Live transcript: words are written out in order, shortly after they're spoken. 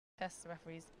test the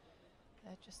referees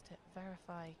just to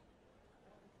verify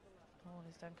all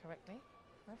is done correctly.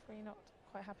 Referee not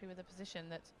quite happy with the position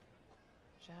that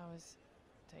Zhao is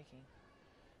taking.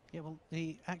 Yeah, well,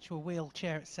 the actual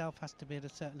wheelchair itself has to be at a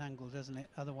certain angle, doesn't it?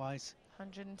 Otherwise...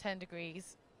 110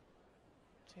 degrees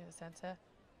to the centre.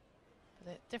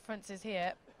 But the difference is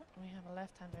here, we have a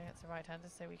left-hander against a right-hander,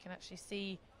 so we can actually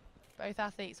see both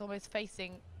athletes almost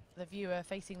facing the viewer,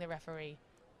 facing the referee.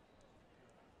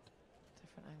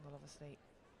 Different angle, obviously,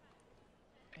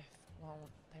 if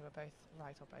they were both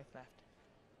right or both left.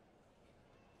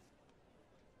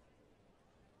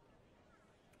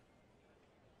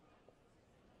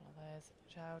 Well, there's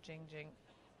Zhao Jingjing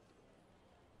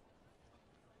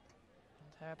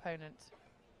and her opponent,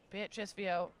 Beatrice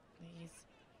Viau. These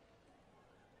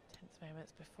tense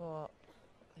moments before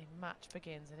the match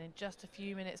begins, and in just a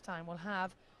few minutes' time we'll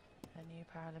have a new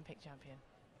Paralympic champion.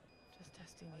 Just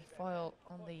testing the foil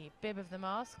on the bib of the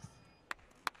masks.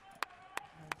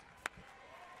 And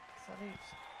salute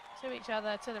to each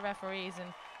other, to the referees,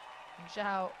 and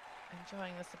Zhao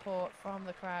enjoying the support from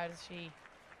the crowd as she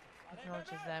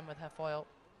acknowledges them with her foil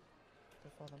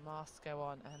before the masks go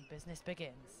on and business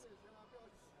begins.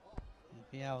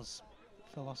 Viau's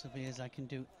philosophy is I can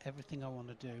do everything I want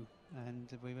to do, and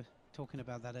we were talking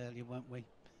about that earlier, weren't we?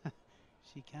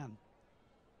 She can.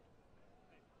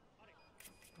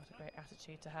 What a great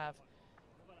attitude to have.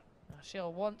 Now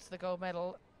she'll want the gold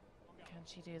medal. Can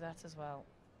she do that as well?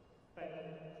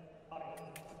 Off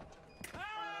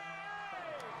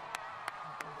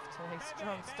to a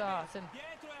strong start, and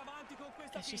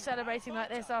if she's celebrating like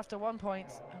this after 1 point,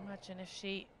 imagine if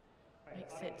she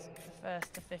makes it the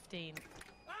first to 15.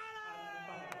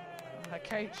 And her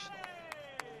coach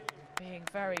being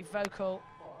very vocal.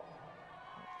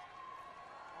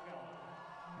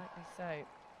 Rightly so.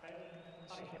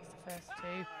 She gets the first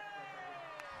 2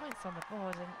 points on the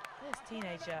board, and this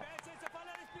teenager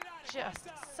just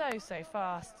so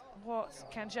fast. What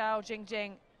can Zhao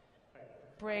Jingjing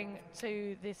bring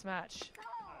to this match?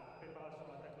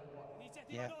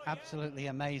 Yeah, absolutely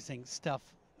amazing stuff.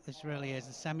 This really is.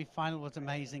 The semi-final was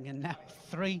amazing, and now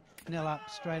 3-0 up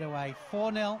straight away.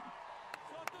 4-0.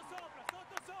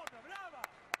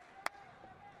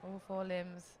 All 4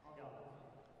 limbs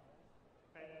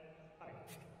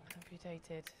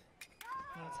amputated.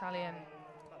 The Italian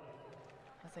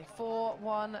has a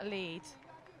 4-1 lead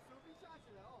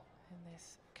in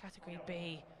this category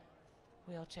B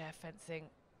wheelchair fencing.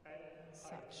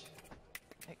 Such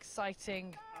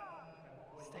exciting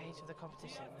stage of the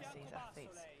competition as these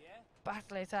athletes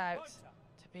battle it out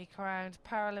to be crowned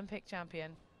Paralympic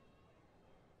champion.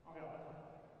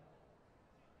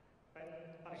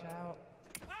 Zhao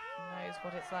knows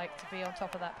what it's like to be on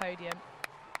top of that podium.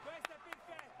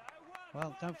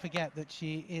 Well, don't forget that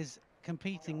she is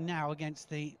competing now against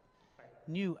the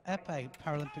new Epee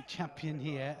Paralympic champion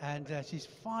here, and she's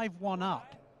 5-1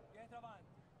 up.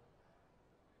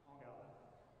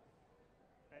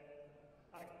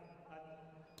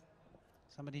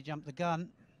 Somebody jumped the gun.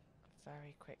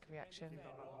 Very quick reaction,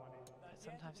 but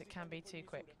sometimes it can be too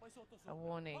quick. A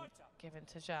warning given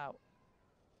to Zhao.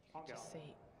 You can just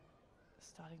see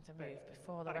starting to move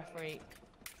before the referee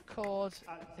called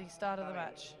the start of the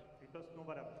match.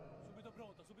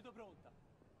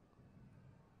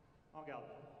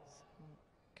 Some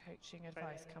coaching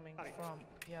advice coming from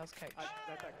Viau's coach.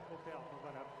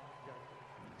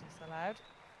 Disallowed,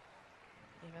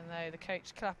 even though the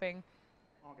coach clapping,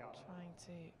 trying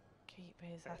to keep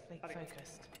his athlete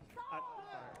focused.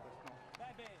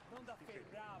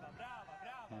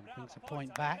 And brings a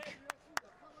point back.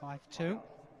 5-2.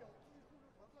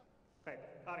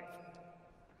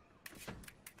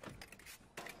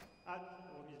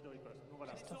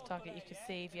 Just off target, you can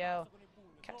see Viau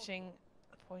catching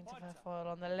the point of her foil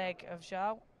on the leg of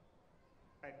Zhao.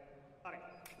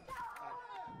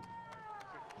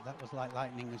 That was like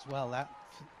lightning as well. That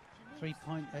 3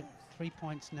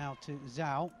 points now to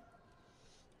Zhao.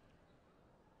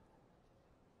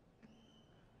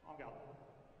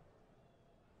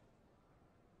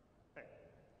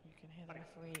 You can hear the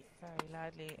referee very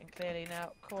loudly and clearly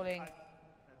now calling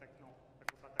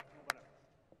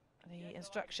the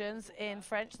instructions in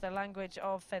French, the language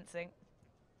of fencing.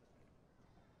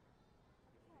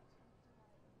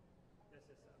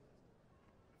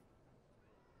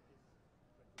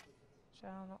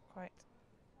 Zhao not quite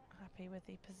happy with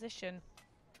the position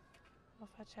of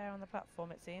her chair on the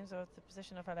platform, it seems, or the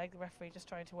position of her leg. The referee just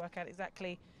trying to work out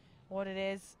exactly what it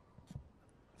is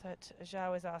that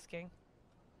Zhao is asking.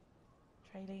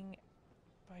 Trailing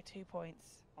by 2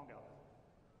 points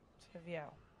to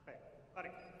Viau.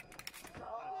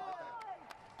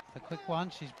 The quick one,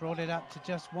 she's brought it up to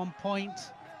just 1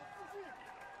 point.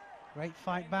 Great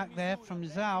fight back there from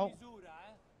Zhao.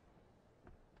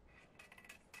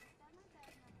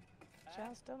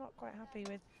 Zhao's still not quite happy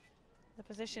with the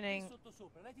positioning in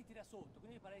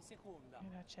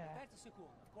her chair.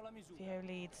 Vio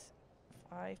leads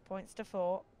 5 points to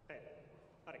 4 in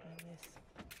this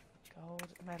gold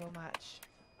medal match.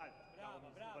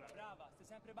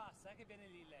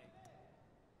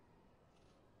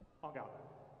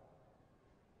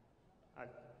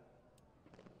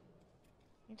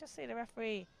 You just see the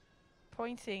referee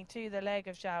pointing to the leg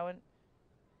of Zhao, and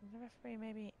the referee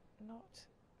maybe not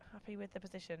happy with the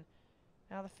position.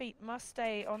 Now the feet must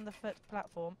stay on the foot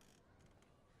platform.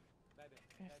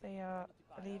 If they are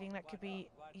leaving, that could be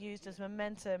used as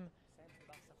momentum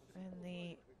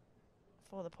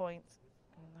for the point,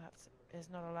 and that is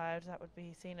not allowed. That would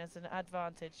be seen as an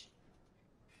advantage.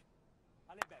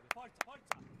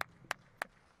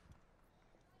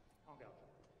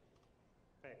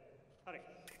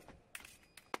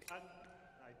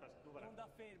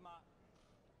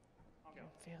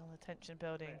 Feel the tension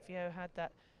building. Vio had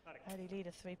that early lead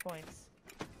of 3 points,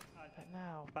 but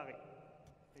now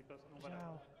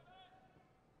Zhao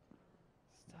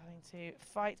starting to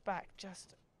fight back,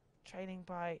 just trailing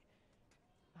by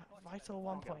that vital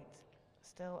 1 point.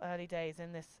 Still early days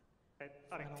in this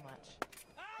final match.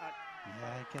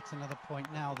 Yeah, it gets another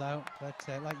point now though, but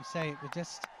like you say, it was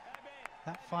just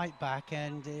that fight back,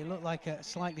 and it looked like a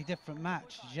slightly different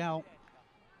match. Zhao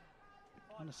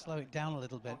trying to slow it down a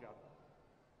little bit.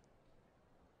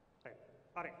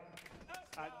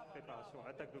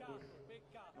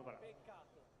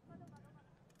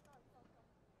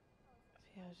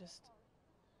 Yeah, just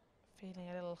feeling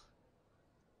a little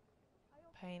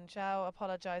pain. Zhao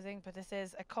apologising, but this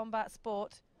is a combat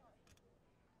sport.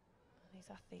 These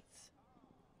athletes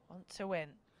want to win.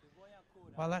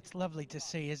 Well, that's lovely to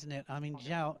see, isn't it? I mean,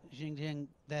 Zhao Jingjing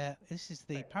there, this is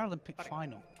the Paralympic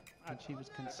final, and she was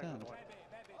concerned.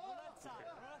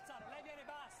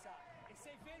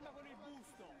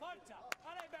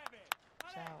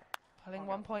 Zhao pulling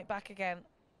 1 point back again.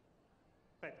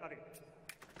 Not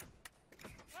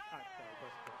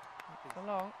for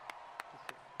long.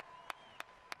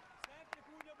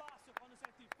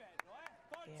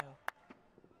 Gil.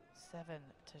 7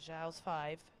 to Zhao's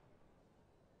 5.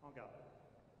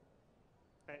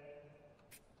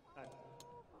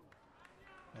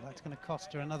 Well, that's going to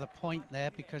cost her another point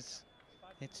there, because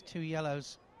it's 2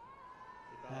 yellows,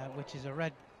 which is a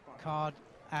red card,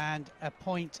 and a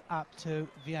point up to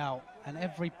Viao. And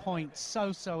every point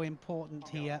so important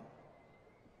here.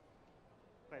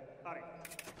 The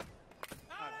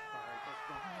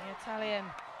Italian,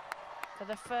 for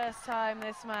the first time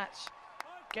this match,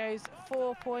 goes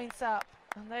 4 points up,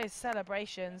 and those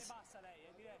celebrations,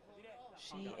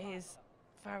 she is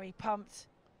very pumped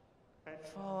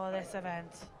for this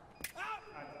event.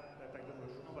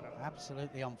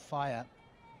 Absolutely on fire.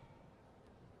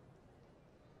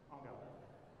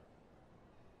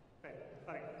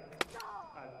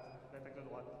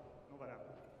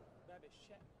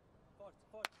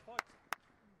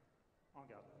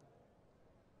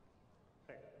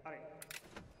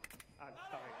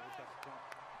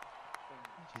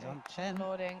 She's on 10.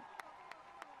 Applauding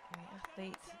the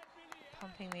athlete,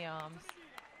 pumping the arms.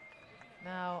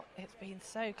 Now it's been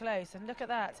so close, and look at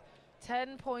that,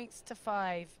 10 points to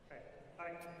 5.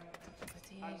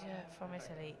 Khadija from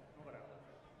Italy.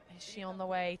 Is she on the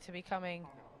way to becoming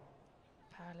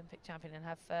Paralympic champion in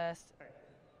her first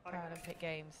Paralympic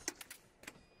Games?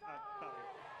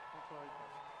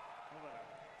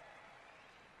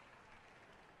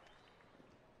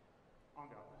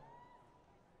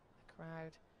 The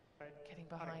crowd getting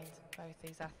behind both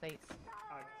these athletes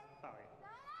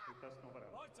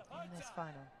in this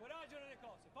final.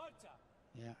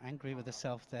 Yeah, angry with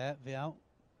herself there, Viao.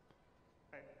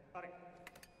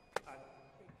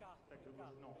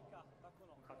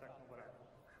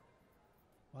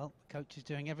 Well, the coach is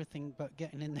doing everything but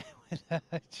getting in there with her.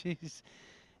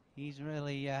 He's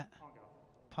really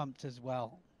pumped as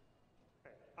well.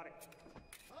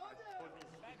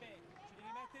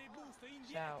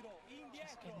 Zhao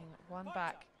just getting 1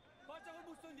 back.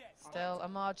 Still a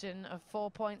margin of 4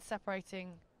 points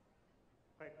separating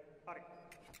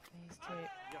these two.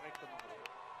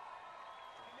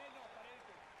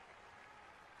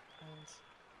 And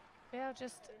Bill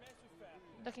just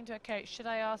looking to a coach. Should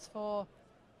I ask for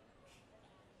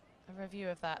a review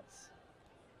of that?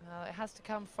 It has to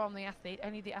come from the athlete.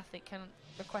 Only the athlete can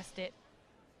request it.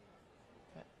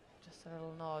 But just a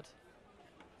little nod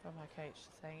from my coach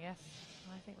saying, yes,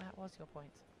 I think that was your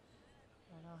point.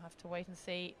 And I'll have to wait and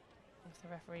see if the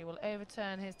referee will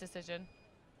overturn his decision.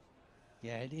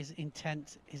 Yeah, it is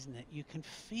intense, isn't it? You can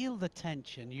feel the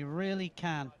tension, you really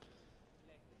can.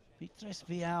 Beatrice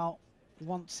Vial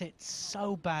wants it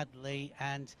so badly,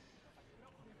 and,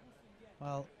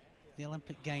 well, the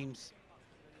Olympic Games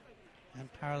and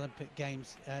Paralympic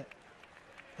Games,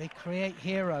 they create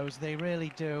heroes, they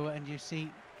really do, and you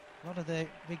see a lot of the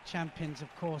big champions,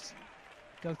 of course,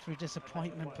 go through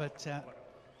disappointment, but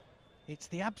it's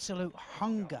the absolute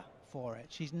hunger for it.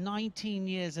 She's 19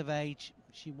 years of age,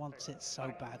 she wants it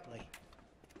so badly.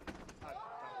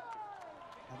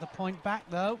 Another point back,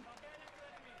 though.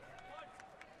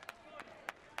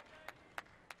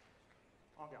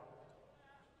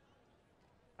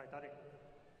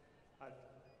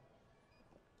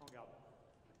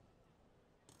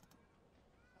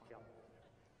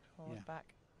 Called back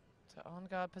to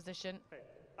on-guard position.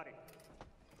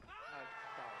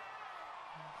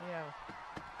 Vial,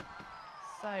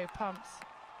 so pumped.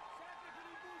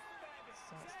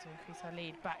 Starts to increase her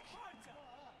lead back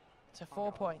to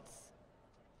 4 points.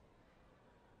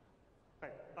 The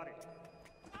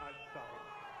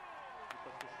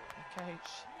coach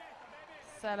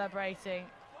celebrating.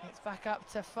 It's back up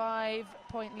to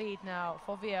 5-point lead now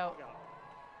for Vial.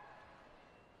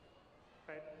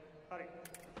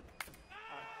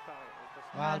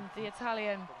 Well, and the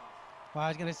Italian. Well, I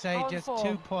was going to say just form.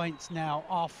 2 points now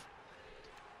off,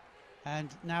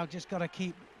 and now just got to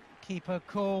keep her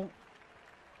cool.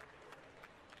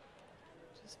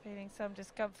 Just feeling some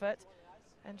discomfort,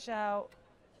 and Zhao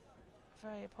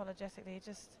very apologetically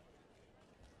just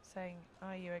saying,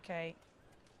 "Are you okay?"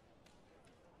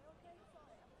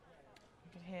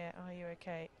 You can hear, "Are you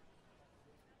okay?"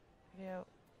 Vial,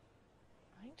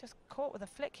 I think, just caught with a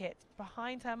flick hit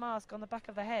behind her mask on the back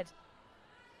of the head.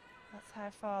 That's how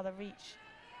far the reach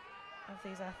of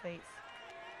these athletes.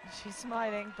 And she's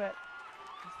smiling, but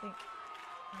I think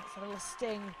it's a little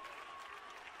sting.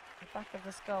 The back of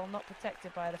the skull not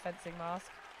protected by the fencing mask.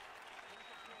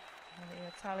 And the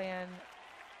Italian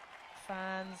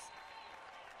fans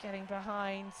getting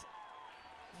behind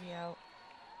Vial.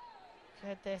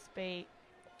 Could this be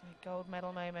a gold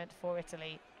medal moment for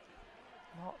Italy?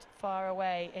 Not far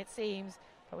away, it seems,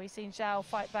 but we've seen Zhao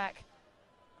fight back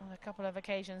on a couple of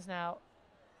occasions now.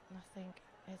 Nothing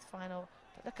is final,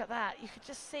 but look at that. You could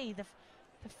just see the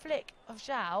flick of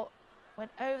Zhao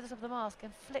went over the top of the mask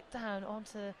and flicked down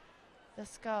onto the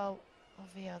skull of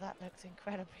Vial. That looks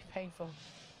incredibly painful.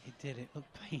 It did, it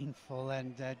looked painful,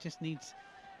 and just needs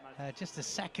just a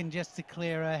second just to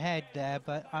clear her head there,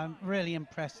 but I'm really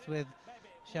impressed with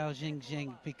Zhao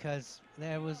Jingjing, because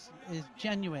there was a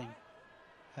genuine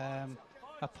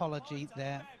apology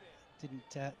there.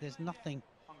 There's nothing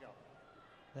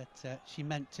that she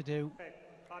meant to do.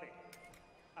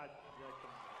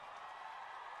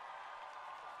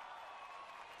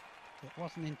 It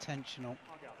wasn't intentional.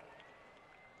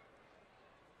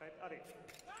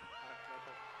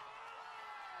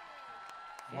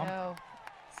 Vial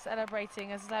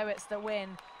celebrating as though it's the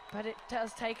win, but it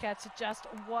does take her to just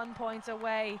 1 point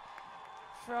away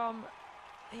from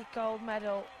the gold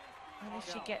medal. And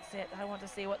if she gets it, I want to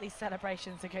see what these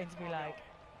celebrations are going to be like.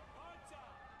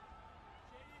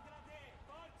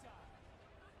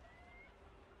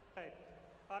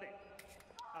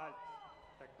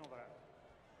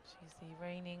 She's the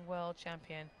reigning world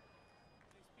champion.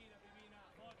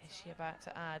 Is she about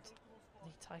to add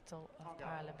the title of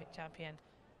Paralympic champion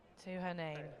to her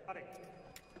name?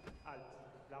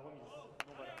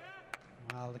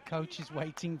 Well, the coach is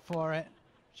waiting for it.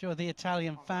 I'm sure the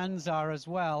Italian fans are as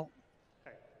well.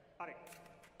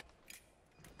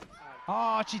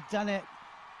 Oh, she's done it.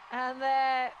 And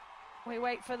there we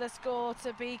wait for the score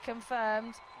to be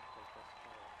confirmed.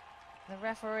 The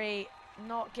referee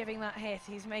not giving that hit.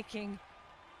 He's making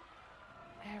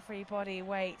everybody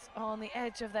wait on the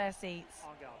edge of their seats.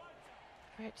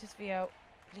 Beatrice Vial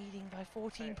leading by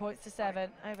 14 points to 7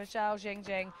 over Zhao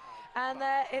Jingjing. And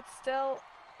there it's still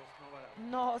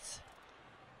not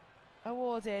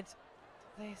awarded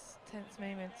this tense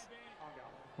moment.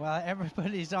 Well,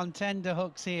 everybody's on tender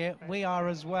hooks here. We are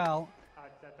as well.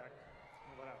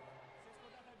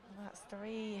 And that's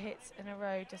 3 hits in a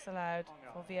row disallowed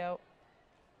for Vial.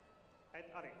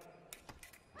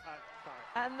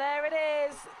 And there it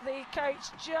is. The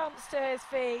coach jumps to his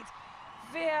feet.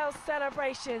 Vial's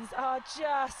celebrations are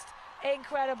just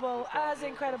incredible as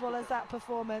that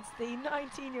performance. The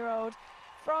 19-year-old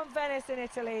from Venice in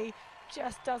Italy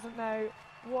just doesn't know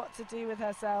what to do with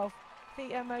herself.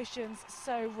 The emotions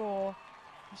so raw.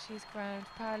 She's crowned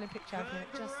Paralympic champion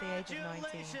at just the age of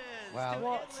 19. Wow.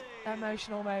 What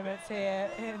emotional moments here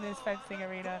in this fencing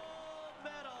arena.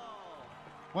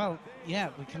 Well, yeah,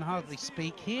 we can hardly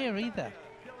speak here either.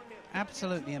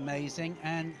 Absolutely amazing.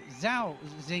 And Zhao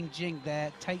Xingjing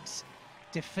there takes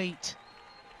defeat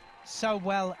so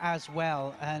well as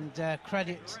well, and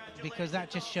credit, because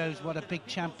that just shows what a big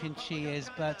champion she is.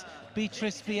 But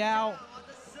Beatrice Vial,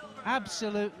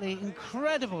 absolutely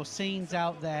incredible scenes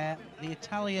out there. The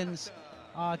Italians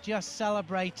are just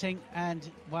celebrating,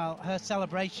 and well, her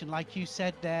celebration, like you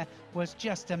said there, was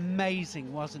just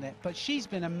amazing, wasn't it? But she's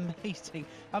been amazing.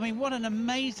 I mean, what an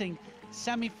amazing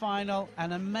semi-final,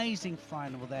 an amazing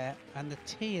final there, and the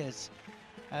tears,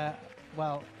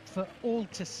 well, for all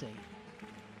to see.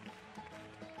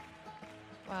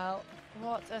 Well,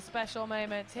 what a special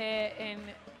moment here in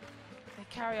the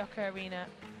Carioca Arena.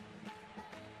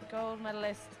 Gold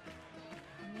medalist,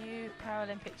 new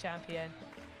Paralympic champion,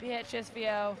 Beatrice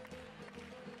Vial.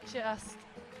 Just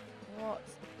what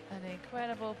an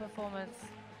incredible performance,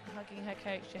 hugging her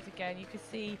coach yet again. You could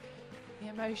see the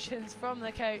emotions from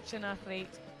the coach and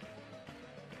athlete.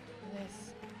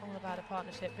 This all about a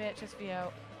partnership. Beatrice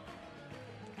Vial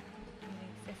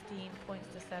winning 15 points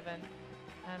to 7,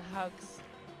 and hugs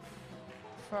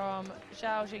from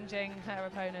Zhao Xingjing, her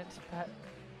opponent. But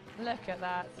look at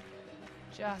that,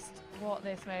 just what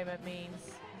this moment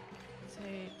means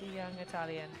to the young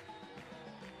Italian.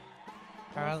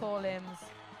 All 4 limbs,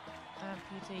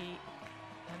 amputee,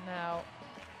 and now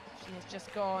she has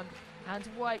just gone and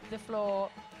wiped the floor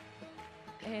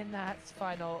in that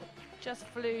final. Just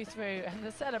flew through, and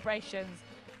the celebrations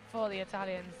for the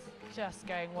Italians just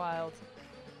going wild.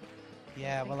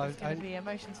 Yeah, well, there's going to be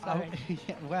emotions flowing.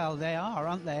 Yeah, well, they are,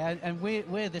 aren't they? And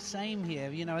we're the same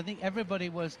here. You know, I think everybody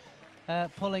was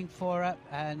pulling for it,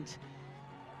 and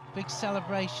big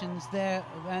celebrations there.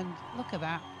 And look at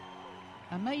that,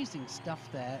 amazing stuff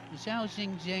there. Zhao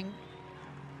Xingjing.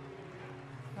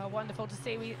 Oh, wonderful to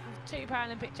see. We 2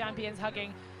 Paralympic champions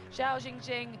hugging. Zhao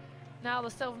Xingjing, now the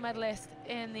silver medalist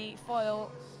in the foil,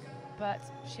 but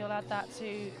she'll add that to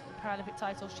the Paralympic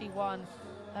title she won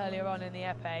earlier on in the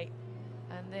épée.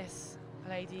 And this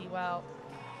lady, well,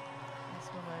 this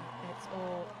woman, it's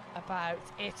all about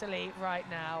Italy right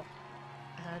now.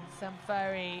 And some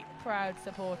very proud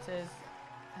supporters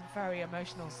and very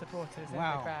emotional supporters in the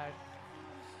crowd.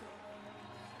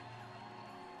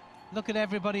 Look at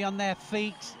everybody on their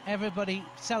feet. Everybody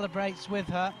celebrates with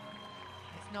her.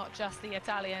 It's not just the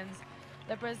Italians,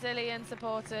 the Brazilian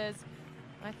supporters.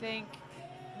 I think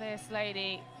this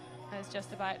lady is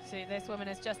just about to, this woman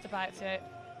is just about to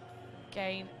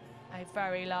gain a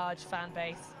very large fan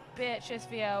base. Beatrice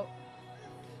Vial,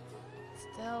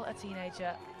 still a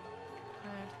teenager,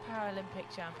 crowned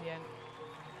Paralympic champion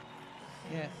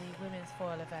in the women's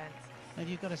foil event. And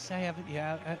you've got to say, haven't you,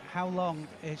 how long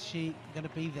is she going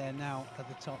to be there now at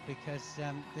the top? Because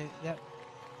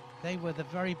they were the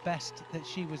very best that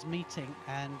she was meeting,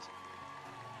 and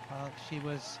she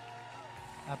was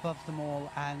above them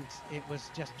all, and it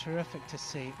was just terrific to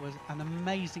see. It was an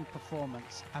amazing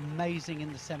performance, amazing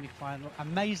in the semi-final,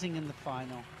 amazing in the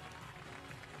final,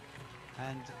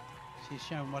 and she's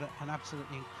shown what an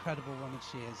absolutely incredible woman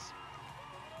she is.